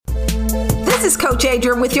is Coach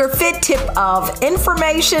Adrian with your fit tip of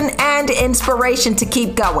information and inspiration to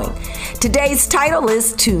keep going. Today's title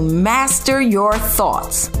is to master your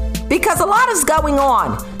thoughts. Because a lot is going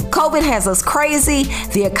on. COVID has us crazy,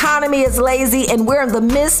 the economy is lazy, and we're in the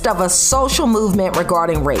midst of a social movement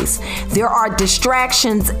regarding race. There are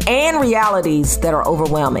distractions and realities that are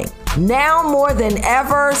overwhelming. Now more than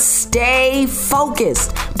ever, stay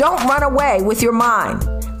focused. Don't run away with your mind.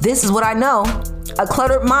 This is what I know. A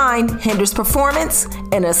cluttered mind hinders performance,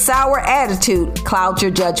 and a sour attitude clouds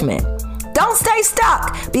your judgment. Don't stay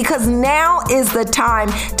stuck, because now is the time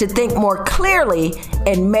to think more clearly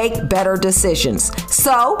and make better decisions.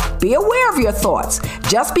 So be aware of your thoughts.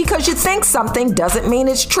 Just because you think something doesn't mean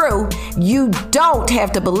it's true. You don't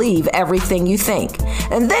have to believe everything you think.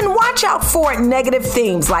 And then watch out for negative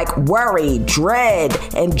themes like worry, dread,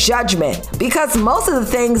 and judgment, because most of the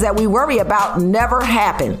things that we worry about never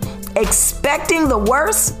happen. Expecting the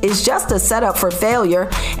worst is just a setup for failure.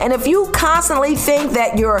 And if you constantly think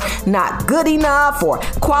that you're not good enough or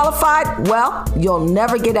qualified, well, you'll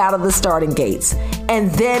never get out of the starting gates. And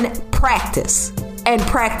then practice, and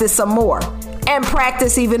practice some more, and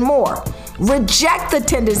practice even more. Reject the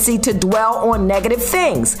tendency to dwell on negative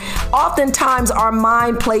things. Oftentimes, our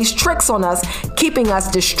mind plays tricks on us, keeping us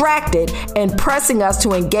distracted and pressing us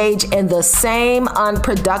to engage in the same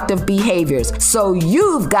unproductive behaviors. So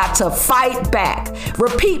you've got to fight back.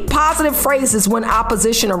 Repeat positive phrases when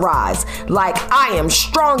opposition arises, like, I am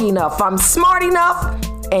strong enough, I'm smart enough,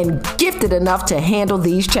 and gifted enough to handle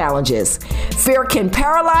these challenges. Fear can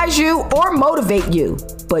paralyze you or motivate you,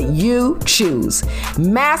 but you choose.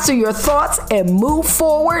 Master your thoughts and move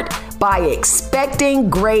forward by expecting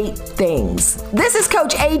great things. This is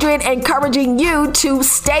Coach Adrian encouraging you to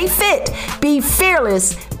stay fit, be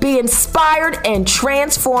fearless, be inspired, and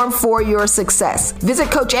transform for your success. Visit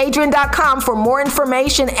CoachAdrian.com for more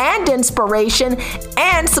information and inspiration,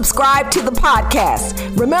 and subscribe to the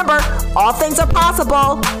podcast. Remember, all things are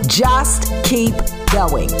possible. Just keep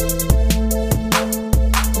going.